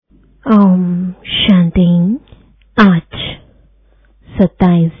ओम शांति। आज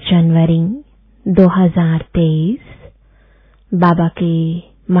 27 जनवरी 2023 बाबा के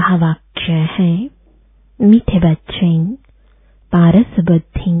महावाक्य हैं, मीठे बच्चे, पारस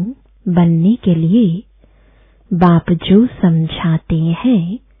बुद्धि बनने के लिए बाप जो समझाते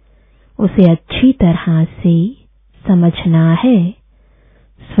हैं उसे अच्छी तरह से समझना है,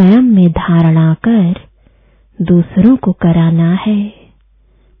 स्वयं में धारणा कर दूसरों को कराना है।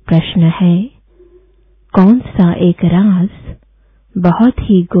 प्रश्न है, कौन सा एक राज बहुत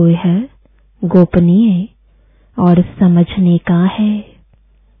ही गोह्य, गोपनीय और समझने का है?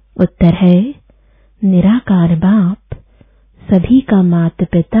 उत्तर है, निराकार बाप सभी का माता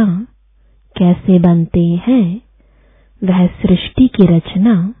पिता कैसे बनते हैं, वह सृष्टि की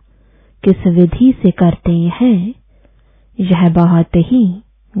रचना किस विधि से करते हैं, यह बहुत ही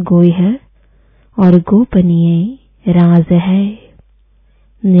गोह्य और गोपनीय राज है।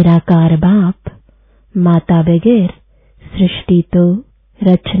 निराकार बाप माता बगैर सृष्टि तो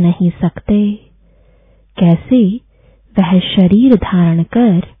रच नहीं सकते। कैसे वह शरीर धारण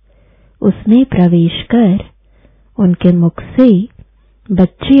कर उसमें प्रवेश कर उनके मुख से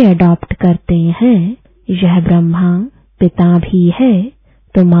बच्चे अडॉप्ट करते हैं, यह ब्रह्मा पिता भी है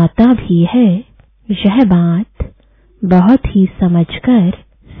तो माता भी है। यह बात बहुत ही समझकर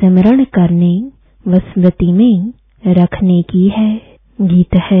सिमरण करने व स्मृति में रखने की है।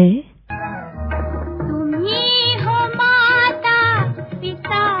 गीत है, तुम्ही हो माता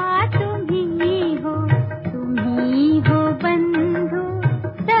पिता, तुम्ही हो बंधु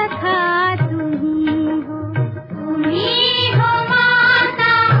सखा, तुम्ही हो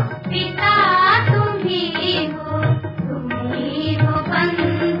माता पिता, तुम्ही हो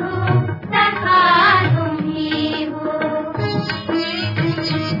बंधु सखा, तुम्ही हो।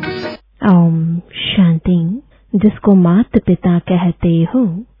 ओम शांति। जिसको माता पिता कहते हो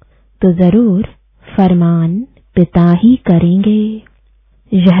तो जरूर फरमान पिता ही करेंगे।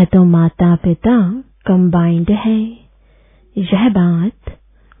 यह तो माता पिता कंबाइंड है। यह बात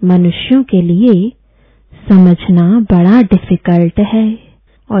मनुष्यों के लिए समझना बड़ा डिफिकल्ट है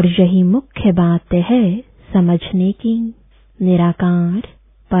और यही मुख्य बात है समझने की। निराकार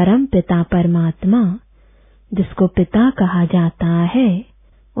परम पिता परमात्मा जिसको पिता कहा जाता है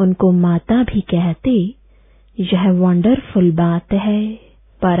उनको माता भी कहते, यह वंडरफुल बात है।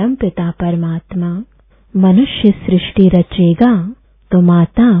 परम पिता परमात्मा मनुष्य सृष्टि रचेगा तो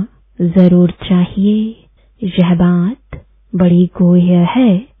माता जरूर चाहिए। यह बात बड़ी गोह्य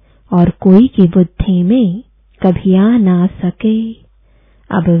है और कोई की बुद्धि में कभी आ ना सके।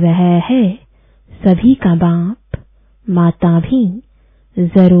 अब वह है सभी का बाप, माता भी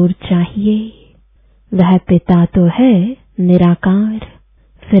जरूर चाहिए। वह पिता तो है निराकार,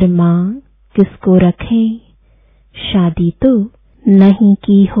 फिर मां किसको रखें? शादी तो नहीं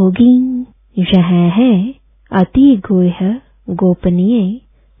की होगी। यह है अति गोह्य गोपनीय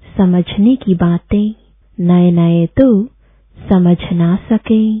समझने की बातें। नए नए तो समझ ना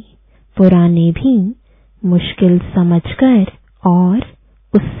सके, पुराने भी मुश्किल समझकर और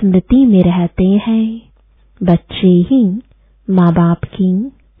उस स्मृति में रहते हैं। बच्चे ही माँ बाप की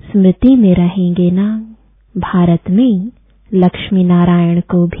स्मृति में रहेंगे ना। भारत में लक्ष्मी नारायण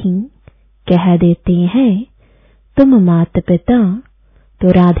को भी कह देते हैं तुम माता पिता,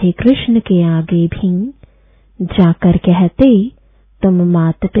 तो राधे कृष्ण के आगे भी जाकर कहते तुम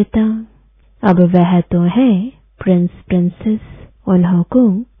माता पिता। अब वह तो है प्रिंस प्रिंसेस, उन्हों को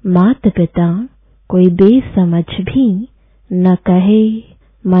माता पिता कोई बेसमझ भी न कहे।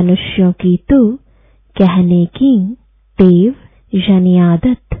 मनुष्यों की तो कहने की टेव यानी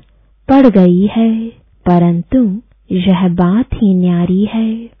आदत पड़ गई है, परंतु यह बात ही न्यारी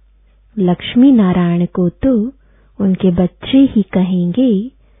है। लक्ष्मी नारायण को तो उनके बच्चे ही कहेंगे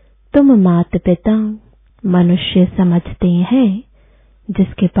तुम माता पिता। मनुष्य समझते हैं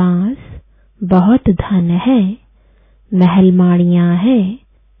जिसके पास बहुत धन है, महल माड़ियां है,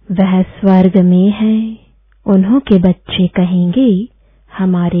 वह स्वर्ग में है। उन्हों के बच्चे कहेंगे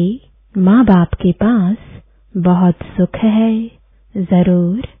हमारे माँ बाप के पास बहुत सुख है,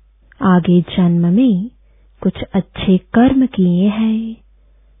 जरूर आगे जन्म में कुछ अच्छे कर्म किए हैं।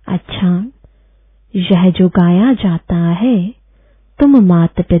 अच्छा, यह जो गाया जाता है तुम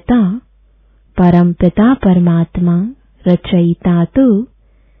माता पिता, परम पिता परमात्मा रचयिता तो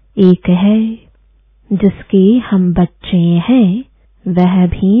एक है। जिसके हम बच्चे हैं वह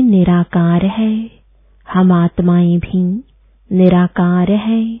भी निराकार है, हम आत्माएं भी निराकार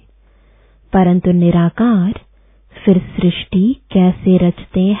है। परंतु निराकार फिर सृष्टि कैसे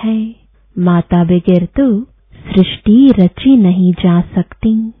रचते हैं? माता बगैर तो सृष्टि रची नहीं जा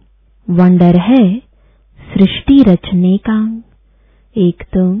सकती। वंडर है सृष्टि रचने का। एक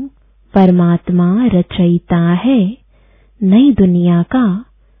तो परमात्मा रचयिता है नई दुनिया का।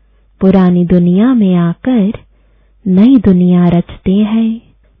 पुरानी दुनिया में आकर नई दुनिया रचते हैं,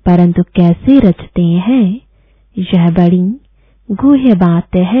 परंतु कैसे रचते हैं यह बड़ी गुह्य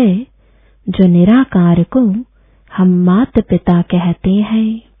बात है, जो निराकार को हम माता पिता कहते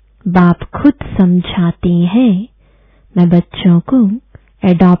हैं। बाप खुद समझाते हैं, मैं बच्चों को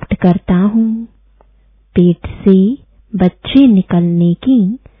एडॉप्ट करता हूँ। पेट से बच्चे निकलने की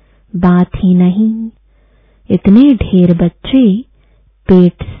बात ही नहीं, इतने ढेर बच्चे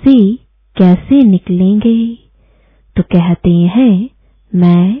पेट से कैसे निकलेंगे? तो कहते हैं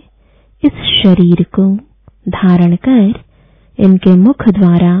मैं इस शरीर को धारण कर इनके मुख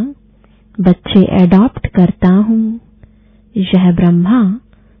द्वारा बच्चे एडॉप्ट करता हूँ। यह ब्रह्मा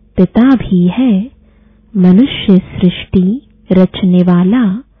पिता भी है, मनुष्य सृष्टि रचने वाला,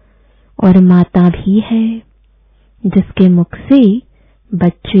 और माता भी है, जिसके मुख से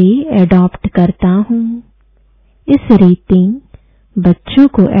बच्चे एडॉप्ट करता हूँ। इस रीति बच्चों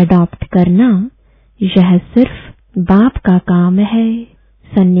को एडॉप्ट करना यह सिर्फ बाप का काम है।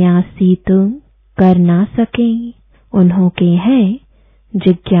 सन्यासी तो कर ना सके, उन्हों के हैं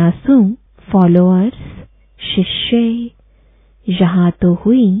जिज्ञासु फॉलोअर्स, शिष्य। यहाँ तो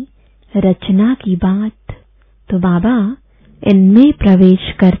हुई रचना की बात, तो बाबा इनमें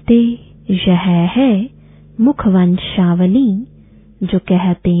प्रवेश करते। यह है मुख वंशावली, जो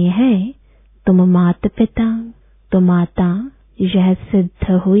कहते हैं तुम माता पिता, तो माता यह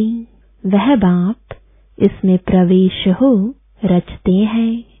सिद्ध हुई। वह बाप इसमें प्रवेश हो रचते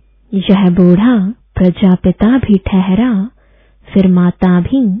हैं। यह बूढ़ा प्रजापिता भी ठहरा, फिर माता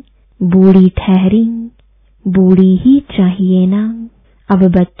भी बूढ़ी ठहरी। बूढ़ी ही चाहिए ना। अब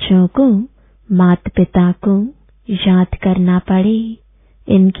बच्चों को माता पिता को याद करना पड़े,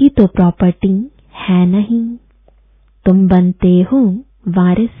 इनकी तो प्रॉपर्टी है नहीं। तुम बनते हो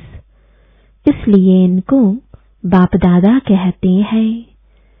वारिस, इसलिए इनको बाप दादा कहते हैं।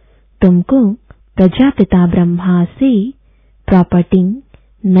 तुमको प्रजापिता ब्रह्मा से प्रॉपर्टी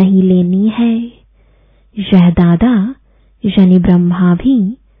नहीं लेनी है। यह दादा यानी ब्रह्मा भी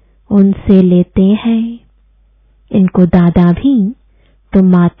उनसे लेते हैं। इनको दादा भी तो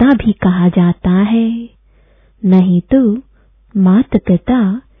माता भी कहा जाता है, नहीं तो माता पिता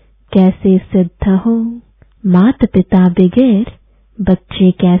कैसे सिद्ध हो? माता पिता बगैर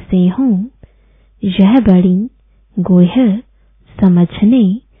बच्चे कैसे हों? यह बड़ी गुह्य समझने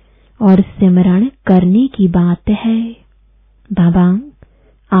और सिमरण करने की बात है। बाबा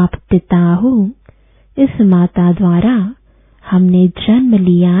आप पिता हो, इस माता द्वारा हमने जन्म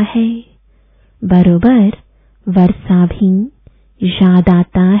लिया है। बरोबर वर्षा भी याद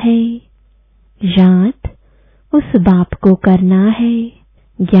आता है। याद उस बाप को करना है।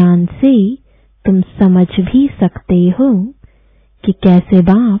 ज्ञान से तुम समझ भी सकते हो कि कैसे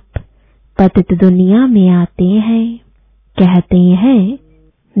बाप पतित दुनिया में आते हैं। कहते हैं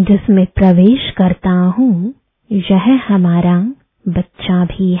जिसमें प्रवेश करता हूँ यह हमारा बच्चा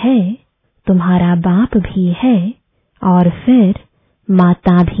भी है, तुम्हारा बाप भी है और फिर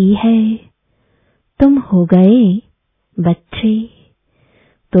माता भी है। तुम हो गए बच्चे,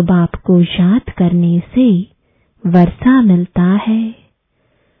 तो बाप को याद करने से वर्षा मिलता है।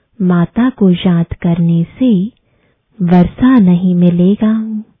 माता को याद करने से वर्षा नहीं मिलेगा।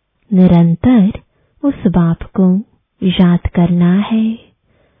 निरंतर उस बाप को याद करना है।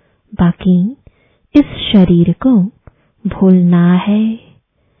 बाकी इस शरीर को भूलना है।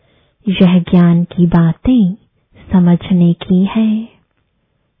 यह ज्ञान की बातें समझने की है।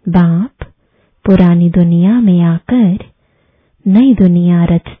 बाप पुरानी दुनिया में आकर नई दुनिया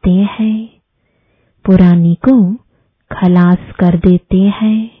रचते हैं। पुरानी को खलास कर देते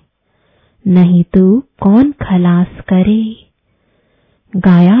हैं, नहीं तो कौन खलास करे?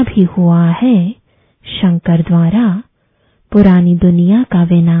 गाया भी हुआ है शंकर द्वारा पुरानी दुनिया का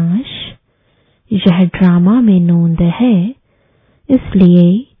विनाश। यह ड्रामा में नोंद है,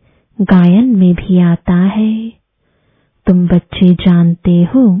 इसलिए गायन में भी आता है। तुम बच्चे जानते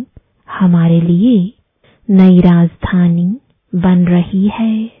हो हमारे लिए नई राजधानी बन रही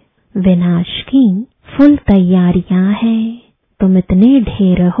है। विनाश की फुल तैयारियां हैं। तुम इतने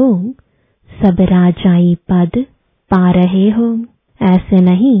ढेर हो, सब राजाई पद पा रहे हो। ऐसे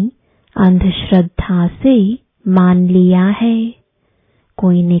नहीं अंधश्रद्धा से मान लिया है।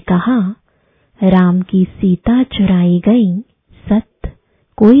 कोई ने कहा राम की सीता चुराई गई, सत्य।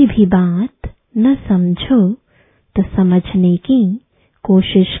 कोई भी बात न समझो तो समझने की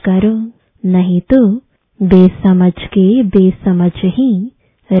कोशिश करो, नहीं तो बेसमझ के बेसमझ ही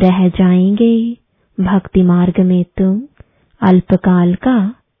रह जाएंगे। भक्ति मार्ग में तो अल्पकाल का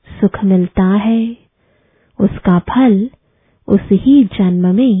सुख मिलता है, उसका फल उस ही जन्म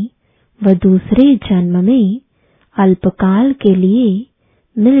में वह दूसरे जन्म में अल्पकाल के लिए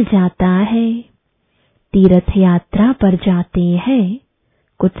मिल जाता है। तीर्थ यात्रा पर जाते हैं,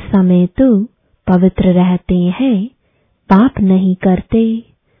 कुछ समय तो पवित्र रहते हैं, पाप नहीं करते,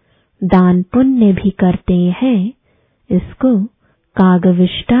 दान पुण्य भी करते हैं। इसको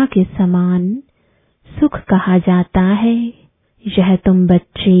कागविष्टा के समान सुख कहा जाता है। यह तुम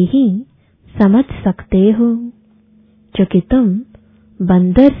बच्चे ही समझ सकते हो, क्योंकि तुम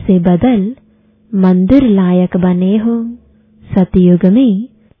बंदर से बदल मंदिर लायक बने हो। सतयुग में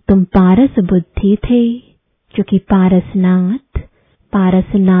तुम पारस बुद्धि थे, क्योंकि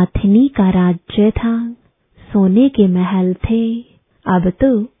पारसनाथिनी का राज्य था, सोने के महल थे। अब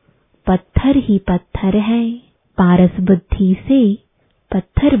तो पत्थर ही पत्थर है। पारस बुद्धि से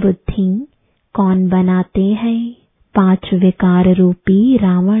पत्थर बुद्धि कौन बनाते हैं? 5 विकार रूपी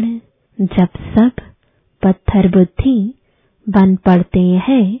रावण। जब सब पत्थर बुद्धि बन पड़ते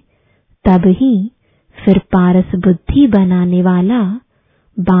हैं, तब ही फिर पारस बुद्धि बनाने वाला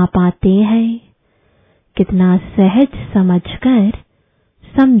बाप आते हैं। कितना सहज समझकर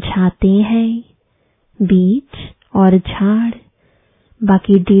समझाते हैं, बीज और झाड़।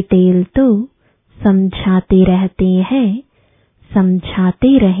 बाकी डिटेल तो समझाते रहते हैं,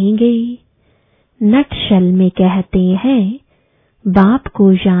 समझाते रहेंगे। नटशल में कहते हैं, बाप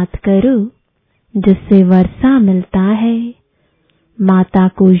को याद करो जिससे वर्षा मिलता है। माता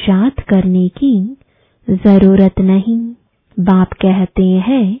को याद करने की जरूरत नहीं। बाप कहते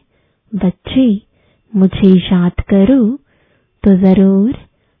हैं, बच्चे मुझे याद करो, तो जरूर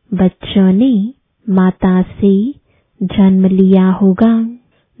बच्चों ने माता से जन्म लिया होगा।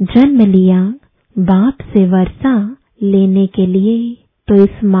 जन्म लिया बाप से वर्षा लेने के लिए, तो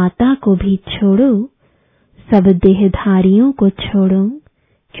इस माता को भी छोड़ो, सब देहधारियों को छोड़ो,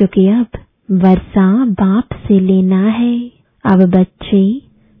 क्योंकि अब वर्षा बाप से लेना है। अब बच्चे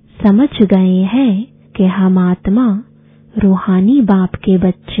समझ गए हैं कि हम आत्मा रूहानी बाप के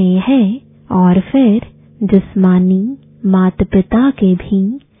बच्चे हैं, और फिर जिस्मानी माता पिता के भी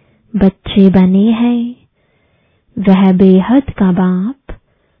बच्चे बने हैं। वह बेहद का बाप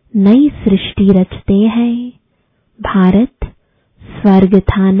नई सृष्टि रचते हैं। भारत स्वर्ग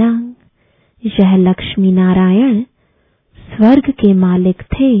था ना, यह लक्ष्मी नारायण स्वर्ग के मालिक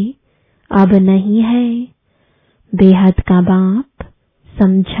थे, अब नहीं है। बेहद का बाप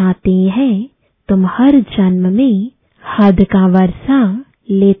समझाते हैं, तुम हर जन्म में हद का वर्षा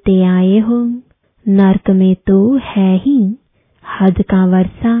लेते आए हो। नरक में तो है ही हद का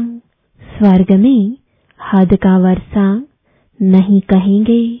वर्षा, स्वर्ग में हद का वर्षा नहीं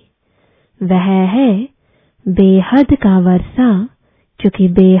कहेंगे। वह है बेहद का वर्षा, क्योंकि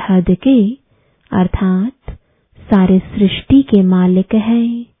बेहद के अर्थात सारे सृष्टि के मालिक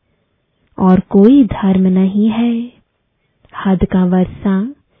है, और कोई धर्म नहीं है। हद का वर्षा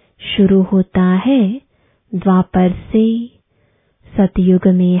शुरू होता है द्वापर से, सतयुग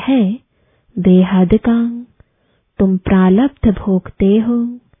में है बेहद का। तुम प्रारब्ध भोगते हो,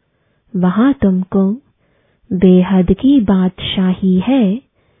 वहां तुमको बेहद की बादशाही है।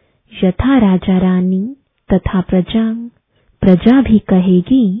 यथा राजा रानी तथा प्रजा। प्रजा भी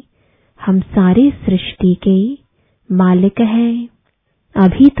कहेगी, हम सारे सृष्टि के मालिक हैं।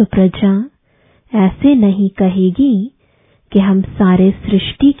 अभी तो प्रजा ऐसे नहीं कहेगी कि हम सारे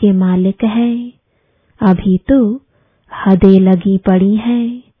सृष्टि के मालिक हैं। अभी तो हदें लगी पड़ी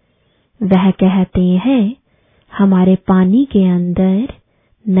हैं। वह कहते हैं, हमारे पानी के अंदर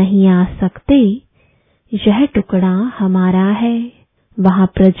नहीं आ सकते, यह टुकड़ा हमारा है। वहां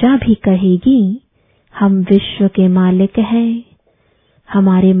प्रजा भी कहेगी, हम विश्व के मालिक हैं।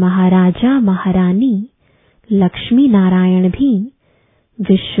 हमारे महाराजा महारानी लक्ष्मी नारायण भी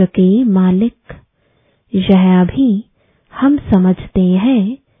विश्व के मालिक। यह अभी हम समझते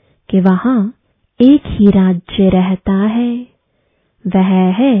हैं कि वहां एक ही राज्य रहता है, वह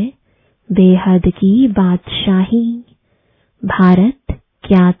है बेहद की बादशाही। भारत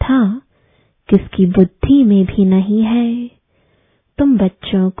क्या था, किसकी बुद्धि में भी नहीं है। तुम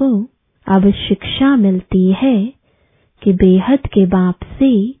बच्चों को अब शिक्षा मिलती है कि बेहद के बाप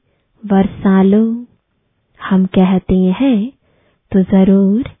से वर्षा लो। हम कहते हैं तो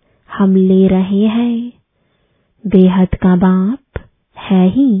जरूर हम ले रहे हैं। बेहद का बाप है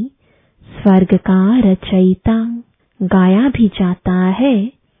ही स्वर्ग का रचयिता। गाया भी जाता है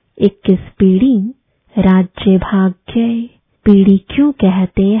 21 पीढ़ी राज्य भाग्य। पीढ़ी क्यों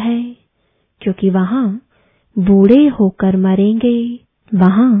कहते हैं? क्योंकि वहां बूढ़े होकर मरेंगे,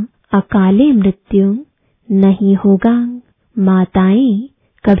 वहां अकाले मृत्यु नहीं होगा। माताएं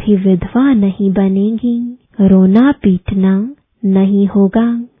कभी विधवा नहीं बनेंगी, रोना पीटना नहीं होगा।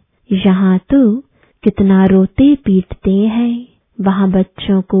 यहाँ तो कितना रोते पीटते हैं, वहां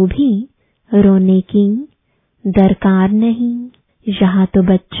बच्चों को भी रोने की दरकार नहीं। यहाँ तो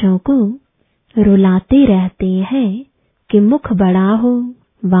बच्चों को रुलाते रहते हैं कि मुख बड़ा हो,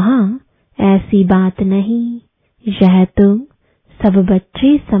 वहाँ ऐसी बात नहीं। यह तो सब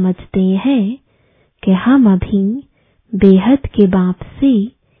बच्चे समझते हैं कि हम अभी बेहद के बाप से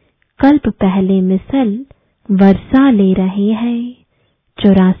कल्प पहले मिसल वर्षा ले रहे हैं।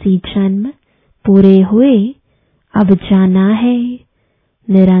 84 जन्म पूरे हुए, अब जाना है।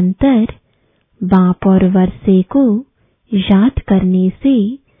 निरंतर बाप और वर्षे को याद करने से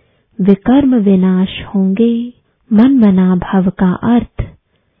विकर्म विनाश होंगे। मन मना भव का अर्थ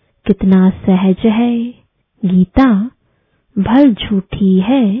कितना सहज है। गीता भल झूठी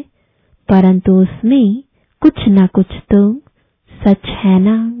है, परंतु उसमें कुछ न कुछ तो सच है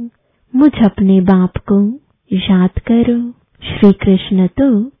ना। मुझ अपने बाप को याद करो। श्री कृष्ण तो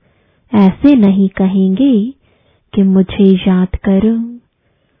ऐसे नहीं कहेंगे कि मुझे याद करो,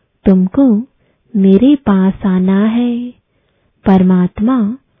 तुमको मेरे पास आना है। परमात्मा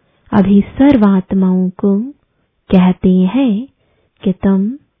अभी सर्वात्माओं को कहते हैं कि तुम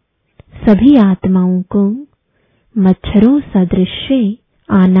सभी आत्माओं को मच्छरों सदृश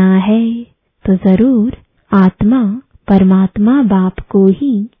आना है। तो जरूर आत्मा परमात्मा बाप को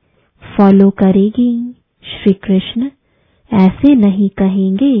ही फॉलो करेगी। श्री कृष्ण ऐसे नहीं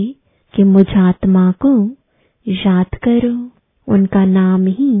कहेंगे कि मुझ आत्मा को याद करो, उनका नाम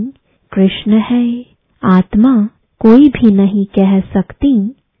ही कृष्ण है। आत्मा कोई भी नहीं कह सकती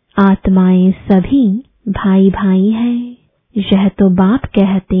आत्माएं सभी भाई भाई हैं। यह तो बाप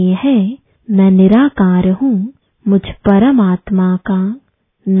कहते हैं मैं निराकार हूँ, मुझ परम आत्मा का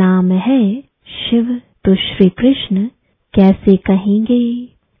नाम है शिव। तो श्री कृष्ण कैसे कहेंगे?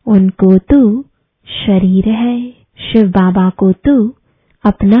 उनको तो शरीर है। शिव बाबा को तो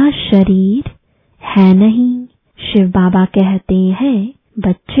अपना शरीर है नहीं। शिव बाबा कहते हैं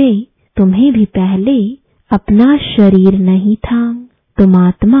बच्चे, तुम्हें भी पहले अपना शरीर नहीं था, तुम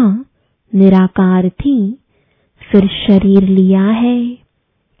आत्मा निराकार थी, फिर शरीर लिया है।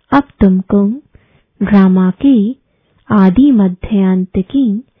 अब तुमको ड्रामा के आदि मध्य अंत की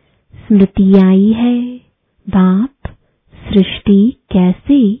स्मृति आई है। बाप सृष्टि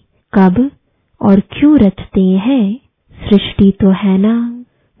कैसे, कब और क्यों रचते हैं? सृष्टि तो है ना,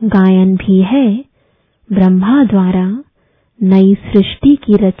 गायन भी है। ब्रह्मा द्वारा नई सृष्टि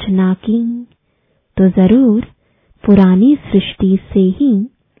की रचना की, तो जरूर पुरानी सृष्टि से ही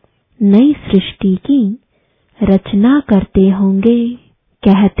नई सृष्टि की रचना करते होंगे।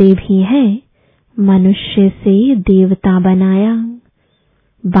 कहते भी हैं मनुष्य से देवता बनाया।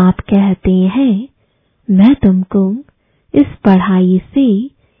 बाप कहते हैं मैं तुमको इस पढ़ाई से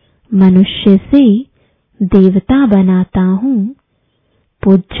मनुष्य से देवता बनाता हूँ।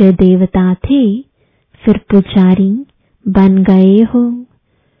 पूज्य देवता थे, फिर पुजारी बन गए हो।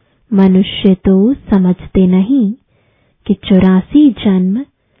 मनुष्य तो समझते नहीं कि 84 जन्म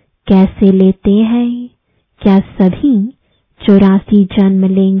कैसे लेते हैं। क्या सभी 84 जन्म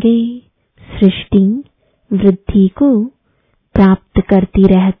लेंगे? सृष्टि वृद्धि को प्राप्त करती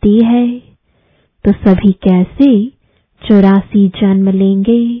रहती है, तो सभी कैसे 84 जन्म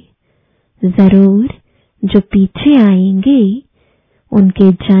लेंगे? जरूर जो पीछे आएंगे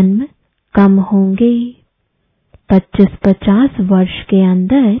उनके जन्म कम होंगे। 25-50 वर्ष के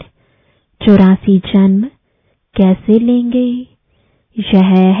अंदर 84 जन्म कैसे लेंगे?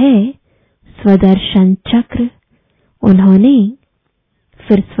 यह है स्वदर्शन चक्र। उन्होंने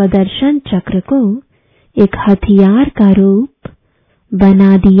फिर स्वदर्शन चक्र को एक हथियार का रूप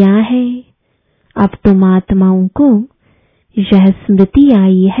बना दिया है। अब तुम आत्माओं को यह स्मृति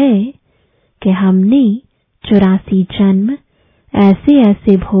आई है कि हमने 84 जन्म ऐसे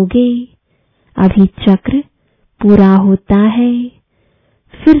ऐसे भोगे। अभी चक्र पूरा होता है,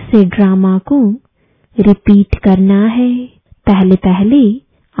 फिर से ड्रामा को रिपीट करना है। पहले पहले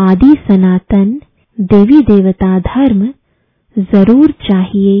आदि सनातन देवी देवता धर्म जरूर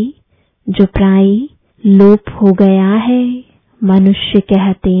चाहिए, जो प्राय लोप हो गया है। मनुष्य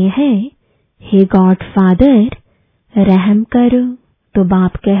कहते हैं हे गॉड फादर रहम करो, तो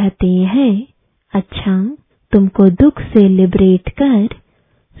बाप कहते हैं अच्छा तुमको दुख से लिबरेट कर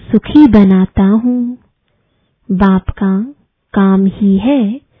सुखी बनाता हूँ। बाप का काम ही है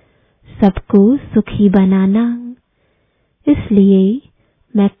सबको सुखी बनाना, इसलिए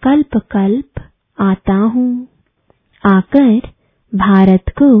मैं कल्प कल्प आता हूँ। आकर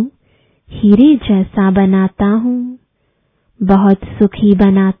भारत को हीरे जैसा बनाता हूँ, बहुत सुखी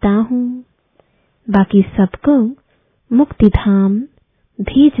बनाता हूँ। बाकी सबको मुक्ति धाम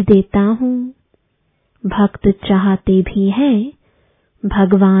भेज देता हूँ। भक्त चाहते भी हैं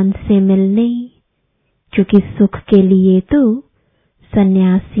भगवान से मिलने, क्योंकि सुख के लिए तो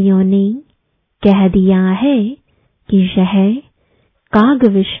सन्यासियों ने कह दिया है कि यह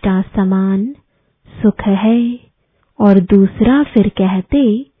कागविष्टा समान सुख है, और दूसरा फिर कहते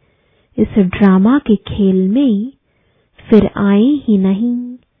इस ड्रामा के खेल में फिर आए ही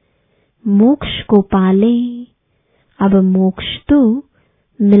नहीं, मोक्ष को पाले। अब मोक्ष तो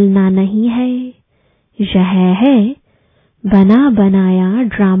मिलना नहीं है, यह है बना बनाया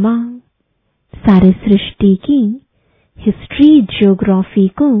ड्रामा। सारी सृष्टि की हिस्ट्री ज्योग्राफी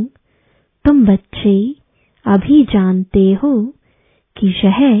को तुम बच्चे अभी जानते हो कि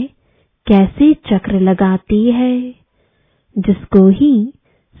यह कैसे चक्र लगाती है, जिसको ही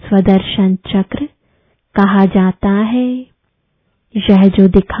स्वदर्शन चक्र कहा जाता है। यह जो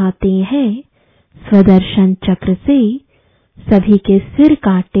दिखाते हैं स्वदर्शन चक्र से सभी के सिर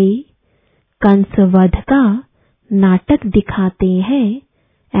काटे कंस वध का नाटक दिखाते हैं,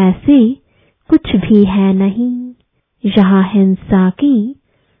 ऐसे कुछ भी है नहीं। यहाँ हिंसा की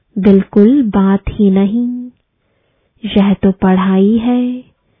बिल्कुल बात ही नहीं। यह तो पढ़ाई है,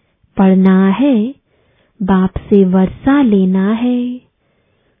 पढ़ना है, बाप से वर्षा लेना है।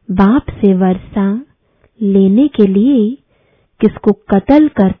 बाप से वर्षा लेने के लिए किसको कत्ल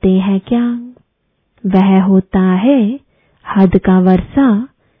करते हैं क्या? वह होता है हद का वर्षा।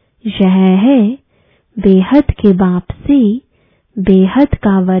 यह है बेहद के बाप से बेहद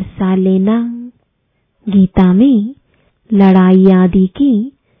का वर्षा लेना। गीता में लड़ाई आदि की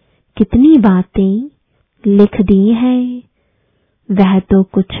कितनी बातें लिख दी हैं, वह तो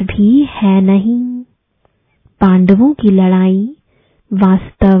कुछ भी है नहीं। पांडवों की लड़ाई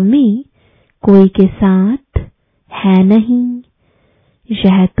वास्तव में कोई के साथ है नहीं।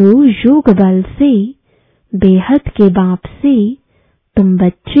 यह तो योग बल से बेहद के बाप से तुम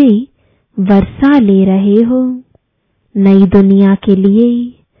बच्चे वर्षा ले रहे हो नई दुनिया के लिए।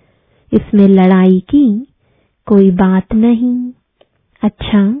 इसमें लड़ाई की कोई बात नहीं।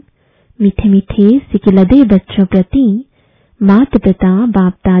 अच्छा, मीठे मीठे सिकिलदे बच्चों प्रति माता पिता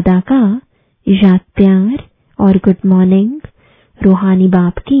बाप दादा का याद प्यार और गुड मॉर्निंग। रूहानी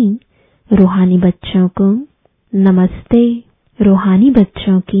बाप की रूहानी बच्चों को नमस्ते। रूहानी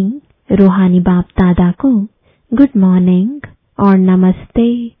बच्चों की रूहानी बाप दादा को गुड मॉर्निंग और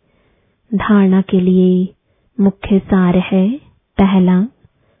नमस्ते। धारणा के लिए मुख्य सार है, पहला,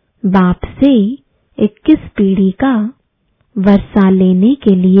 बाप से 21 पीढ़ी का वर्षा लेने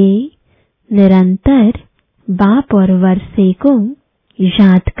के लिए निरंतर बाप और वर्षे को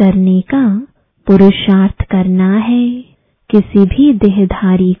याद करने का पुरुषार्थ करना है। किसी भी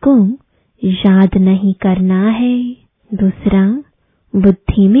देहधारी को याद नहीं करना है। दूसरा,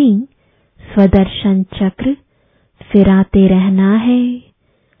 बुद्धि में स्वदर्शन चक्र फिराते रहना है।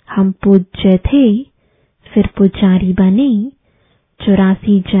 हम पूज्य थे, फिर पुजारी बने,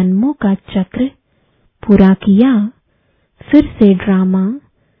 84 जन्मों का चक्र पूरा किया, फिर से ड्रामा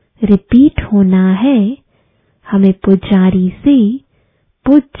रिपीट होना है। हमें पुजारी से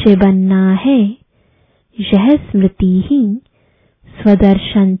पूज्य बनना है। यह स्मृति ही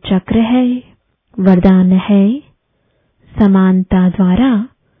स्वदर्शन चक्र है। वरदान है, समानता द्वारा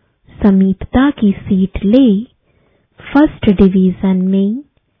समीपता की सीट ले। फर्स्ट डिवीजन में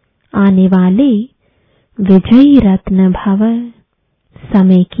आने वाले विजयी रत्न भव।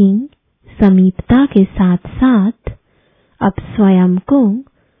 समय की समीपता के साथ साथ अब स्वयं को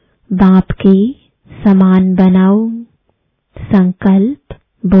बाप के समान बनाओ। संकल्प,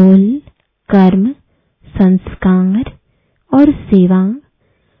 बोल, कर्म, संस्कार और सेवा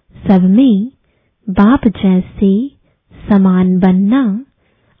सब में बाप जैसे समान बनना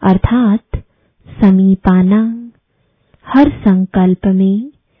अर्थात समीप आना। हर संकल्प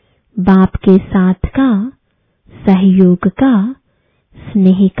में बाप के साथ का सहयोग का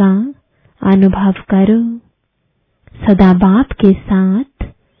स्नेह का अनुभव करो। सदा बाप के साथ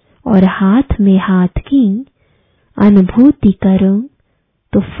और हाथ में हाथ की अनुभूति करो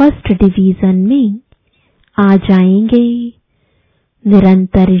तो फर्स्ट डिवीजन में आ जाएंगे।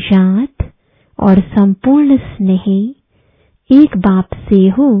 निरंतर याद और संपूर्ण स्नेह एक बाप से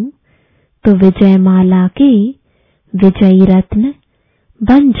हो तो विजयमाला के विजयी रत्न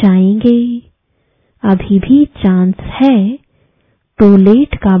बन जाएंगे। अभी भी चांस है।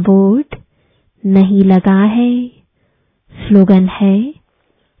 टोलेट का बोर्ड नहीं लगा है। स्लोगन है,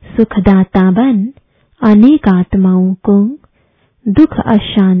 सुखदाता बन अनेक आत्माओं को दुख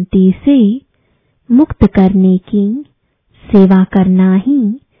अशांति से मुक्त करने की सेवा करना ही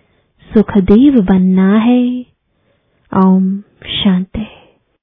सुखदेव बनना है। ओम शांति।